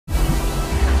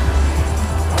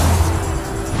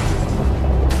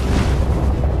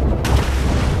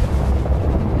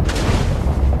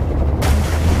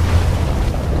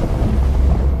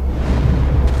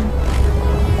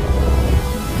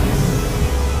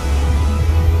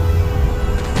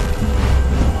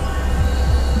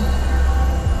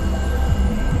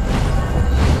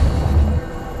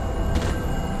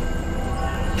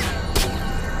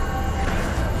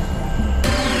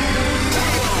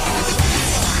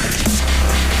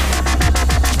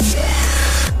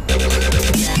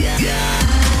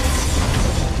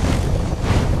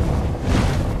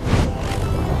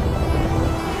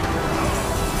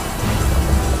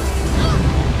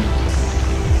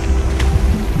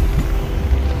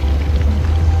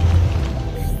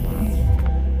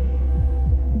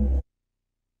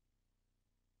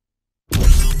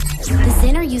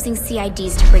using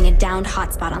CIDs to bring a downed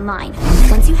hotspot online.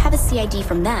 Once you have a CID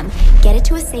from them, get it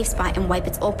to a safe spot and wipe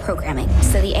its old programming,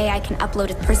 so the AI can upload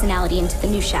its personality into the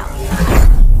new shell.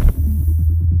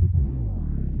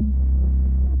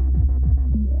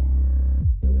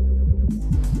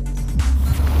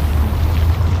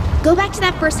 Go back to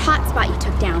that first hotspot you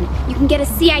took down. You can get a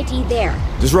CID there.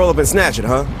 Just roll up and snatch it,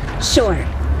 huh? Sure.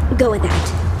 Go with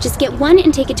that. Just get one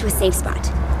and take it to a safe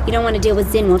spot. You don't want to deal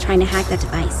with Zin while trying to hack that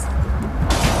device.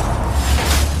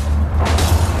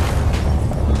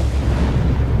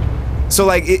 So,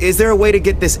 like, is there a way to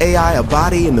get this AI a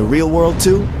body in the real world,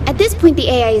 too? At this point, the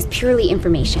AI is purely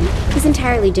information. He's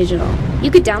entirely digital.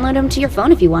 You could download him to your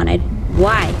phone if you wanted.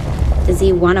 Why? Does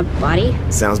he want a body?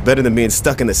 Sounds better than being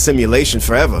stuck in a simulation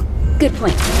forever. Good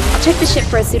point. I'll check the ship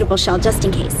for a suitable shell just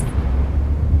in case.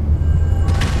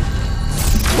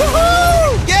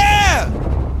 Woohoo! Yeah!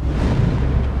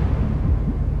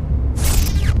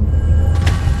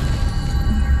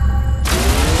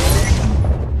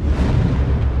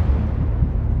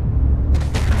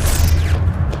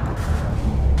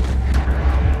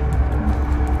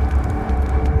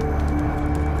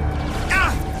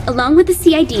 Along with the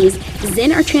CIDs,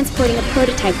 Zin are transporting a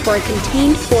prototype for a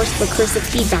contained force recursive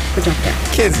feedback projector.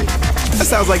 Kinsey, that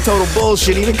sounds like total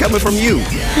bullshit even coming from you.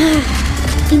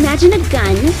 Imagine a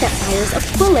gun that fires a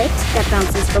bullet that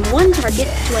bounces from one target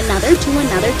to another, to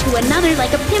another, to another,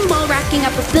 like a pinball racking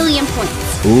up 1 billion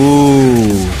points. Ooh.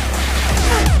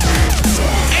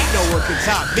 Ain't no one can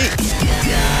top me.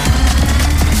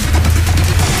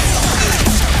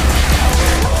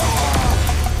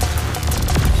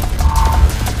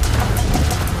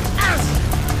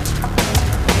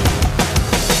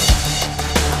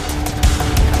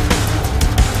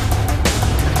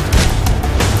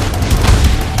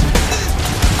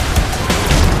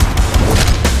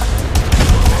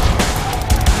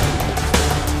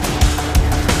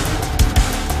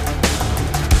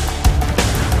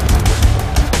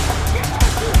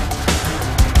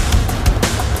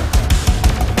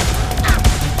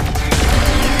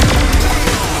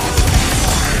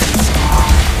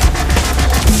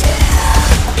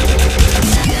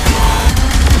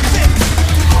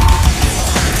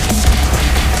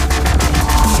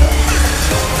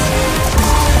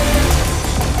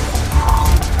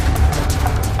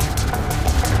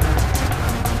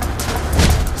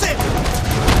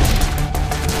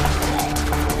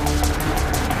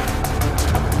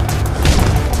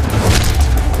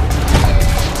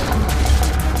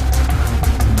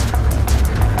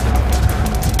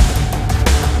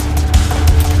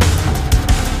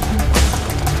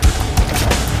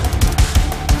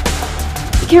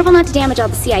 Careful not to damage all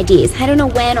the CIDs. I don't know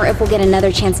when or if we'll get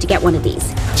another chance to get one of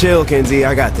these. Chill, Kinsey,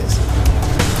 I got this.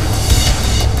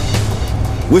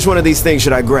 Which one of these things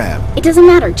should I grab? It doesn't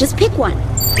matter, just pick one.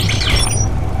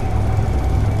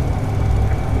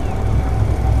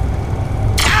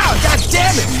 Ow, god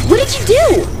damn it! What did you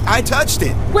do? I touched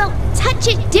it. Well, touch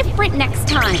it different next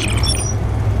time.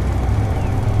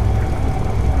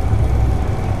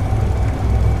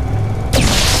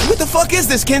 What the fuck is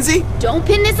this, Kinsey? Don't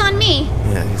pin this on me.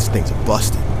 Yeah, these things are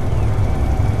busted.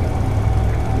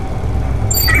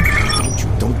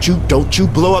 Don't you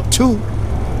blow up too.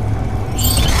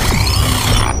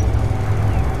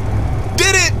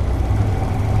 Did it!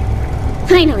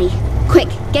 Finally. Quick,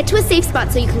 get to a safe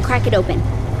spot so you can crack it open.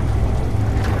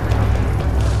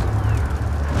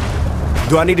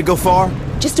 Do I need to go far?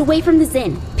 Just away from the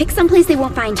Zin. Pick someplace they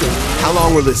won't find you. How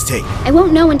long will this take? I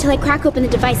won't know until I crack open the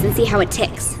device and see how it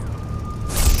ticks.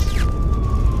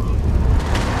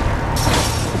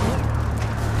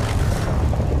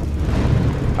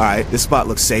 Alright, this spot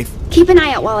looks safe. Keep an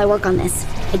eye out while I work on this.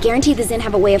 I guarantee the Zin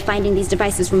have a way of finding these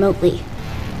devices remotely.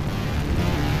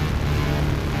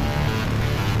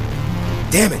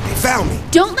 Damn it, they found me.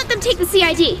 Don't let them take the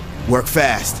CID. Work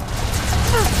fast.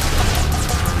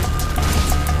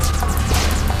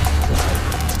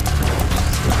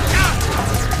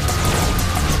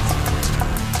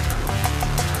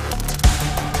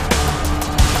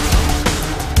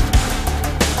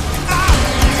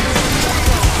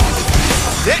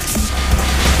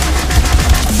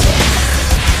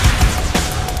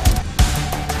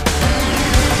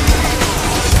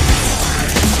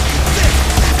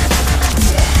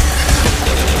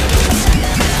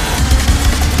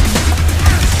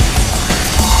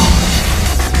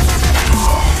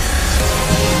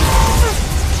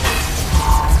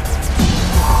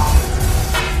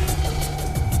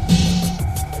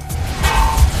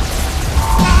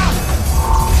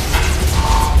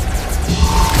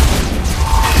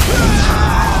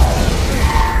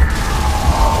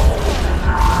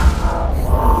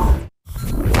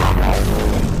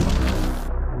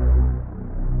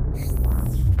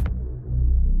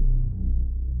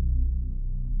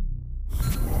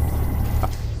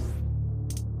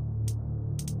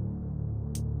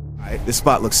 Alright, this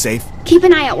spot looks safe. Keep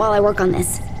an eye out while I work on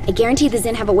this. I guarantee the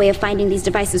Zin have a way of finding these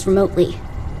devices remotely.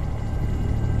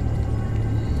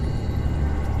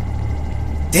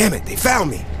 Damn it, they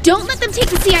found me! Don't let them take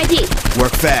the CID!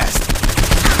 Work fast.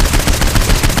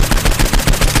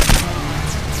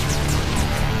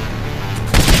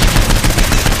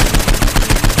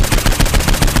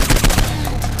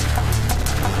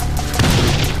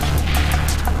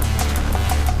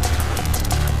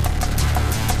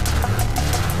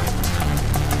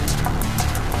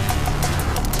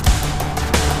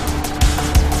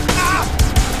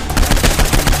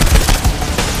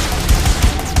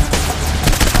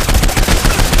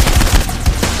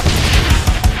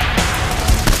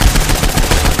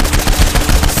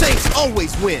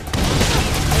 Always win.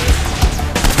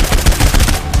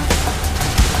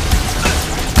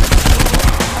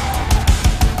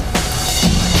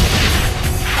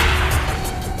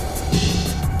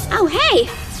 Oh, hey!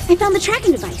 I found the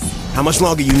tracking device. How much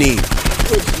longer you need?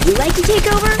 Would you like to take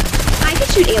over? I could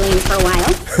shoot aliens for a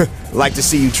while. Like to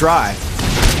see you try.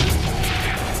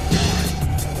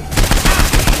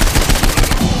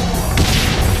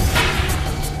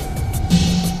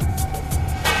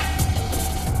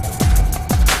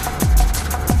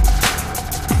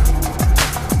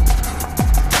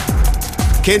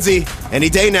 Kinsey, any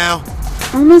day now.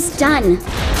 Almost done.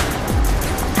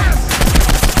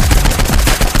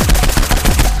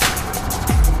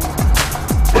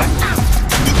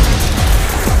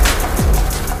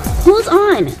 Hold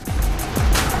on.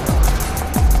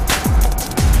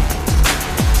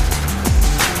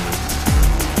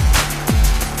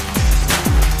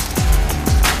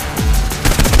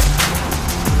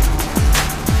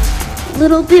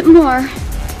 Little bit more.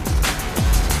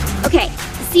 Okay.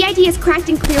 CID is cracked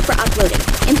and clear for uploading.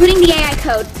 Inputting the AI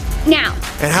code, now.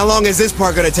 And how long is this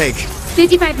part gonna take?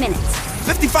 55 minutes.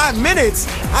 55 minutes?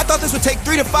 I thought this would take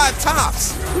 3 to 5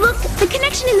 tops. Look, the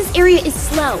connection in this area is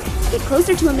slow. Get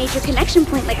closer to a major connection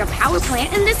point like a power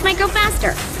plant and this might go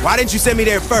faster. Why didn't you send me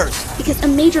there first? Because a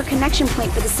major connection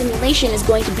point for the simulation is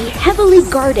going to be heavily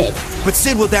guarded. But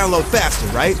Sid will download faster,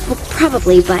 right? Well,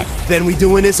 probably, but... Then we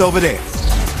doing this over there.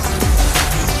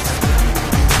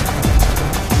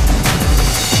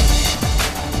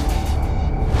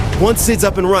 Once Sid's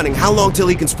up and running, how long till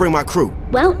he can spring my crew?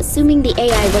 Well, assuming the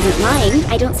AI wasn't lying,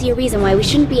 I don't see a reason why we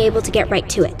shouldn't be able to get right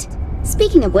to it.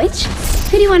 Speaking of which,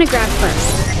 who do you want to grab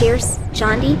first? Pierce?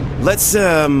 Chandi? Let's,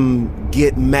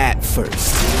 get Matt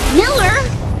first. Miller?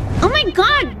 Oh my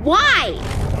god, why?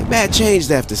 Hey, Matt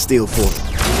changed after Steelport.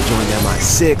 Joined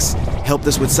MI6, helped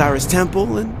us with Cyrus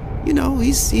Temple, and, you know,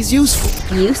 he's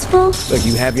useful. Useful? Look,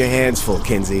 you have your hands full,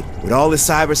 Kinsey. With all this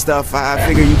cyber stuff, I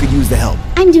figure you could use the help.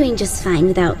 I'm doing just fine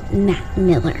without Matt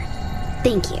Miller.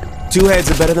 Thank you. 2 heads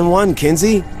are better than 1,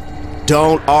 Kinsey.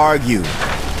 Don't argue.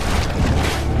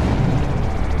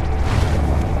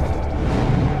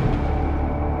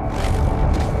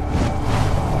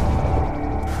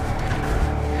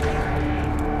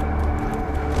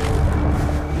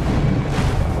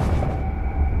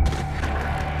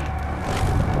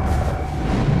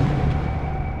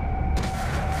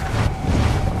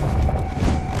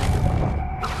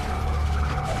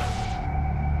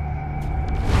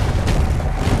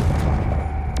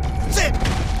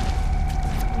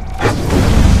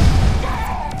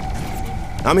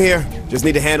 I'm here. Just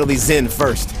need to handle these Zin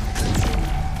first.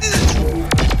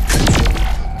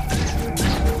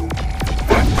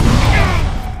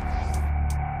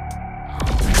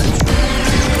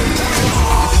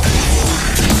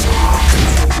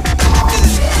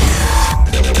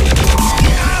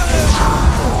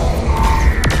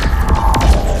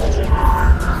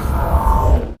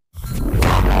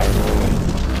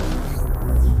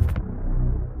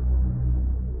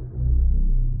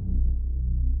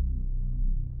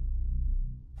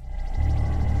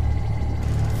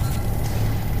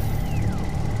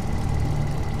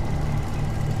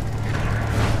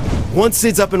 Once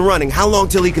Sid's up and running, how long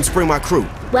till he can spring my crew?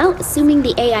 Well, assuming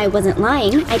the AI wasn't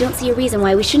lying, I don't see a reason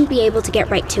why we shouldn't be able to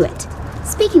get right to it.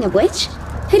 Speaking of which,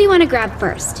 who do you want to grab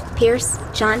first? Pierce?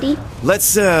 Chandi?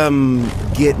 Let's,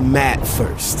 get Matt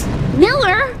first.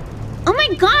 Miller? Oh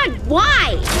my god,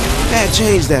 why? Matt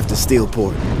changed after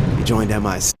Steelport. He joined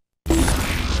MI6.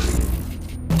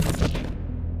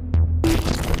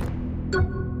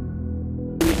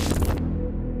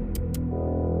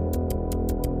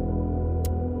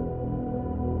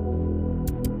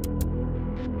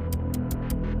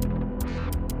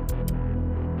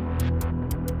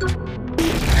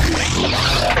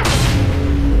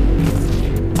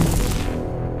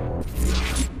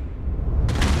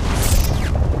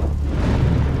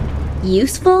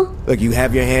 useful? Look, you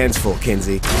have your hands full,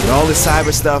 Kinsey. With all this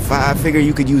cyber stuff, I figure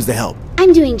you could use the help.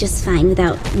 I'm doing just fine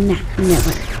without Matt Miller.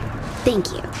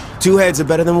 Thank you. Two heads are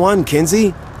better than one,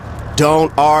 Kinsey.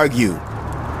 Don't argue.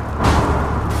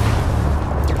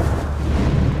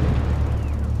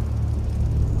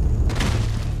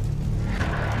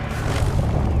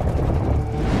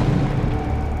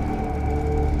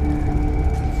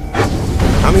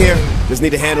 I'm here. Just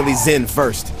need to handle these Zen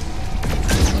first.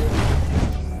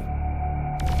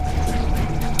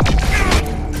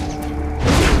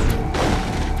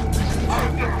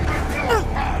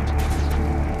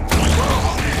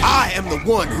 I am the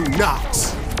one who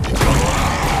knocks.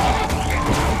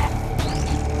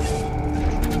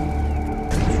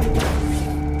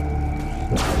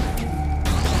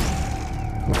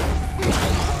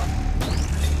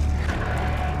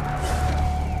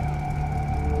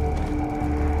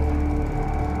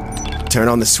 Turn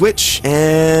on the switch,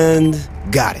 and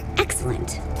got it.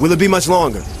 Excellent. Will it be much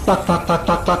longer?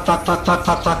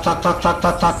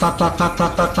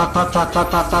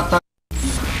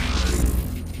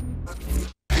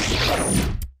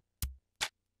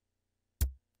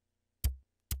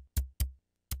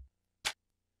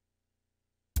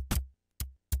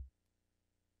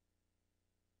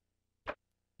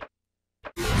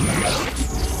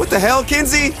 What the hell,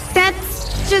 Kinsey?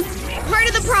 That's just part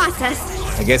of the process.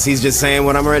 I guess he's just saying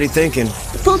what I'm already thinking.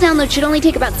 The full download should only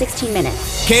take about 16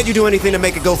 minutes. Can't you do anything to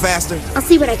make it go faster? I'll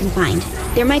see what I can find.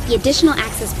 There might be additional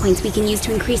access points we can use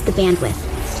to increase the bandwidth.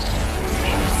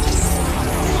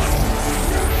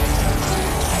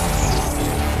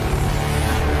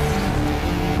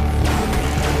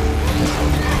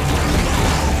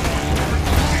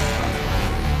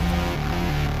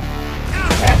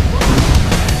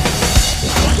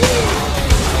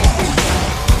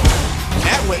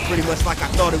 That went pretty much like I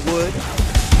thought it would.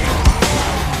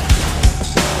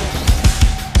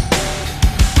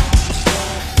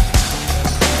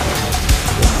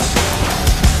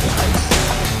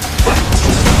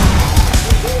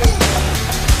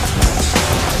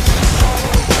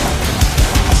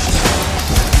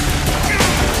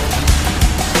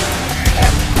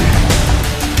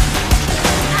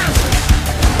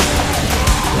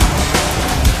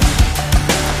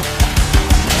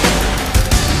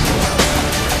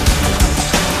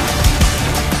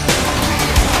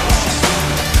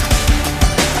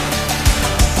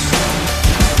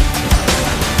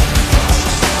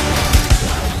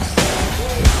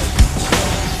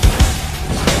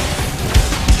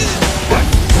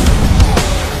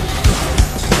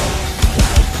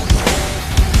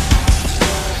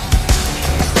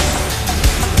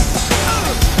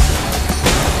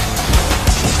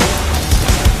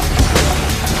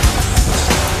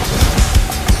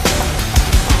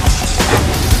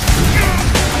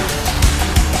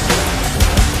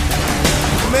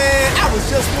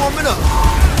 Just warming up.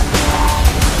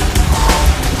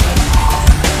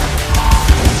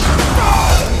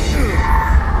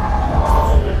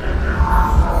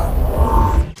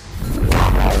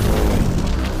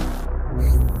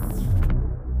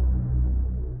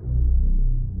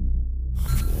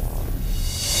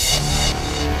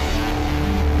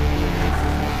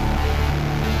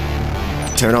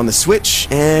 Turn on the switch,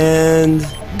 and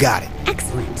got it.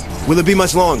 Excellent. Will it be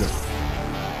much longer?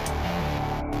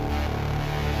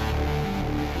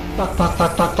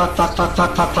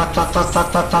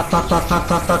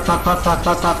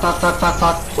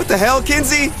 What the hell,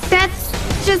 Kinsey? That's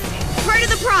just part of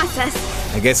the process.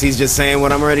 I guess he's just saying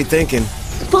what I'm already thinking.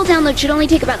 The full download should only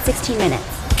take about 16 minutes.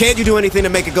 Can't you do anything to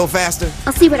make it go faster?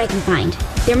 I'll see what I can find.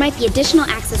 There might be additional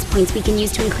access points we can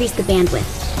use to increase the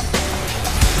bandwidth.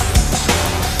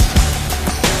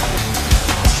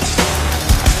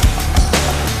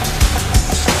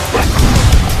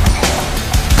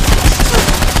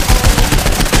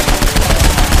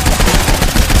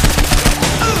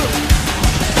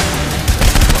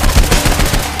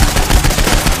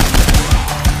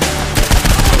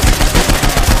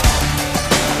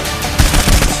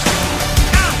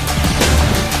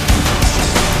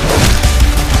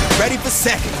 Ready for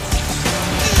seconds.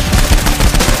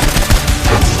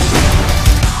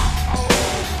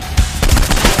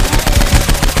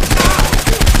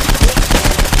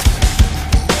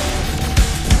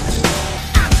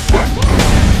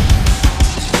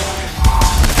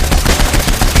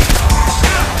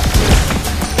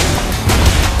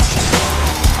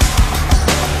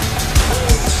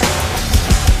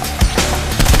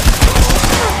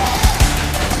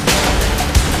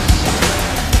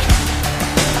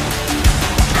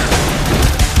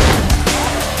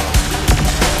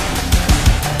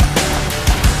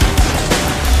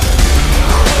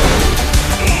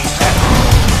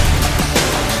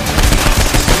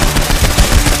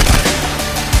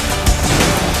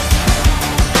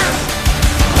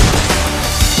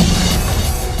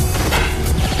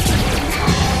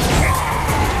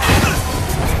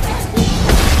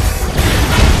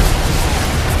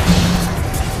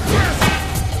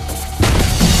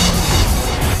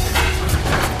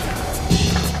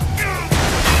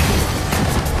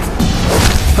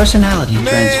 Personality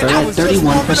transfer at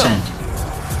 31%.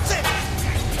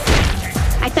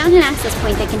 I found an access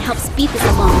point that can help speed this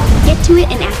along. Get to it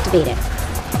and activate it.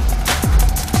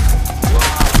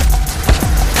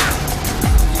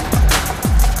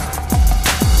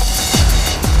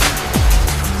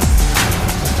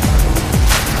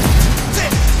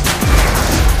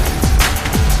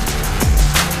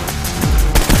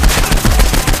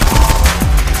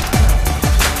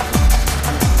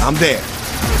 I'm there.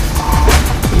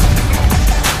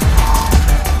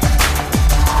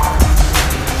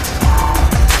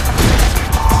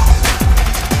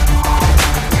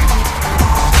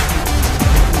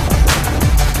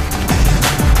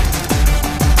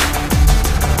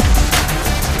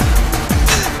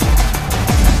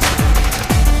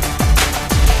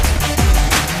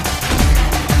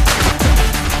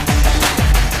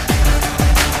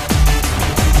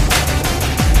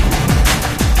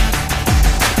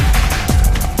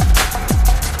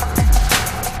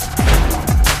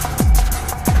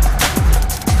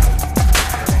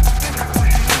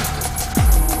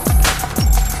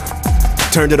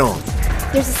 Turned it on.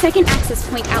 There's a second access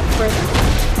point out further.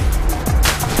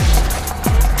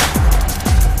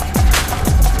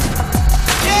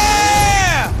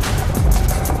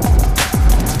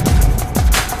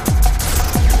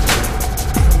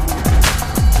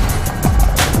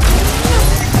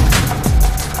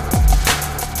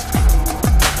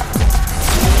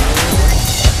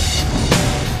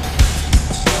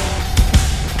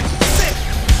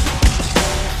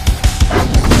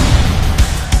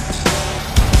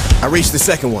 I reached the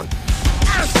second one.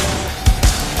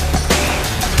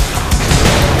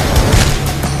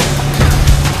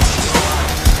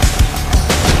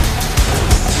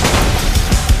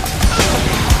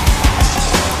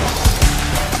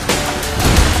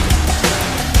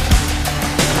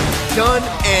 Done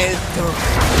and done.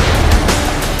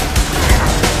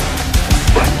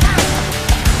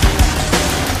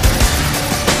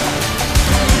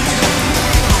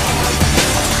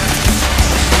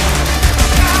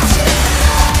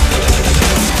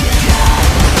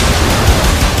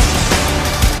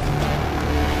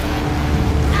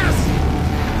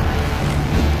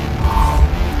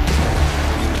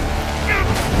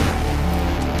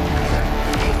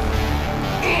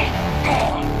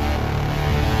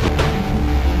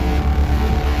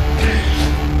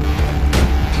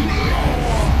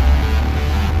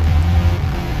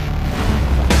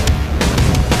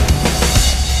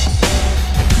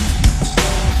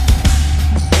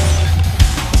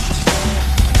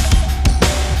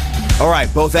 All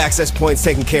right, both access points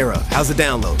taken care of. How's the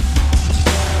download?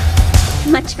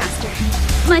 Much faster.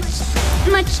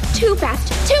 Much too fast.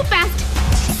 Too fast!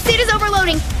 Sid is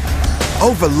overloading.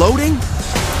 Overloading?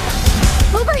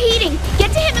 Overheating.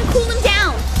 Get to him and cool him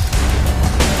down.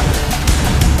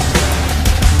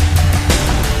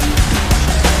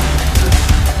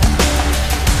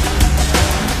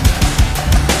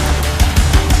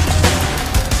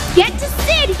 Get to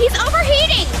Sid! He's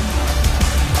overheating!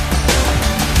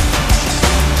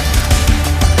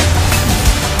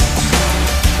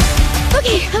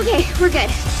 Okay, we're good.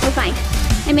 We're fine.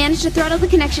 I managed to throttle the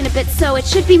connection a bit, so it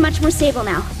should be much more stable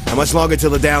now. How much longer till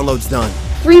the download's done?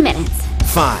 3 minutes.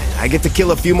 Fine, I get to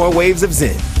kill a few more waves of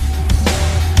Zen.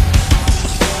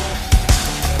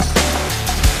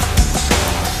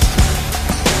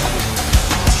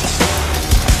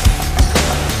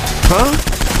 Huh?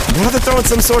 Now they're throwing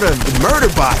some sort of murder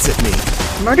bots at me.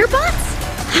 Murder bots?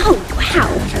 Oh,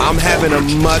 wow. I'm having a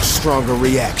much stronger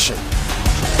reaction.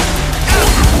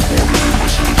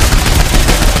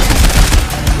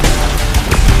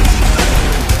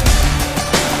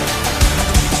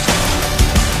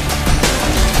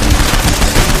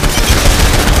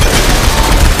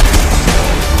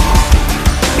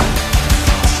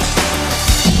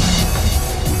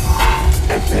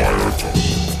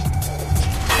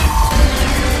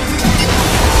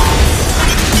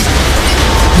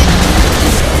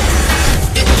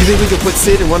 You think we could put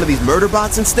Sid in one of these murder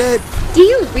bots instead? Do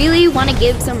you really want to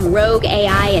give some rogue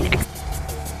AI an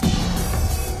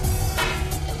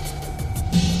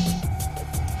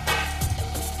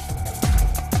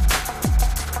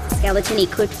skeleton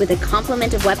equipped with a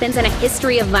complement of weapons and a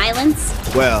history of violence?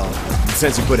 Well,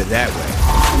 since you put it that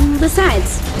way.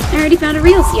 Besides, I already found a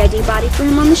real CID body for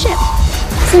him on the ship.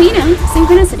 So, you know,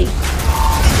 synchronicity.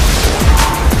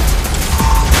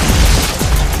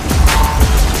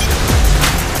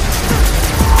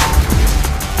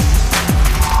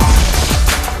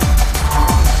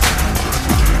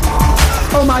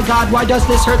 Oh my god, why does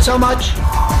this hurt so much?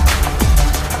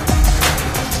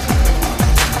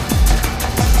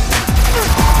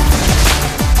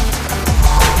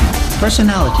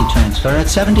 Personality transfer at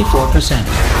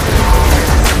 74%.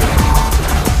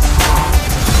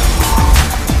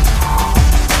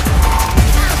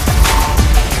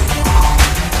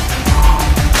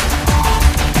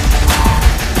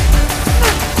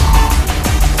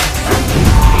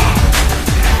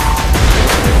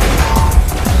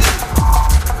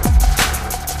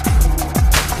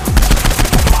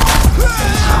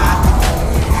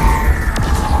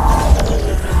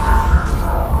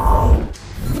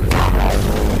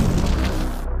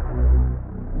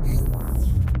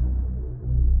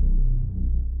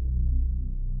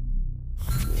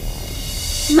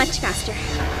 Much faster.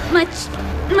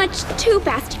 Much too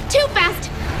fast. Too fast!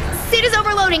 Suit is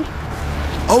overloading.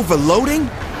 Overloading?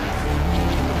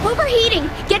 Overheating!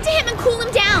 Get to him and cool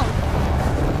him down!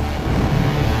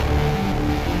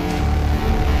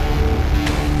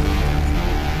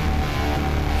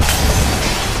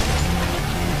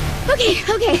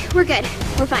 Okay, we're good.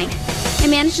 We're fine. I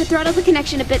managed to throttle the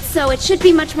connection a bit, so it should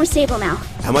be much more stable now.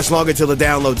 How much longer till the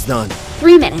download's done?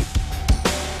 3 minutes.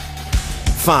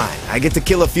 Fine, I get to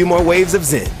kill a few more waves of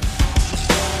Zen.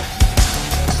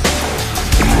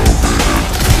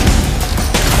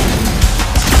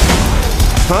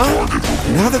 Huh?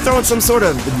 Now they're throwing some sort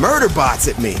of murder bots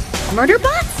at me. Murder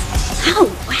bots?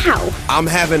 Oh, wow. I'm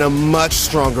having a much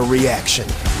stronger reaction.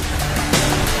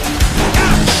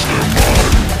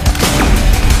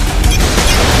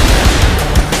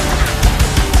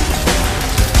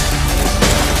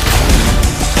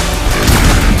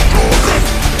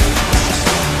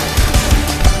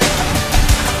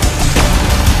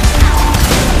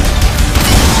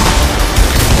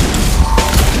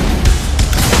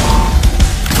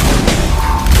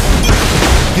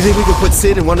 You think we could put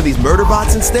Sid in one of these murder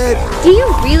bots instead? Do you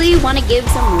really want to give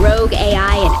some rogue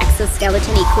AI an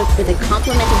exoskeleton equipped with a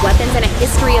complement of weapons and a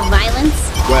history of violence?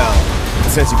 Well,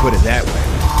 since you put it that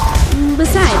way.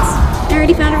 Besides, I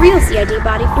already found a real CID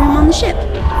body for him on the ship.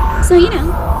 So, you know,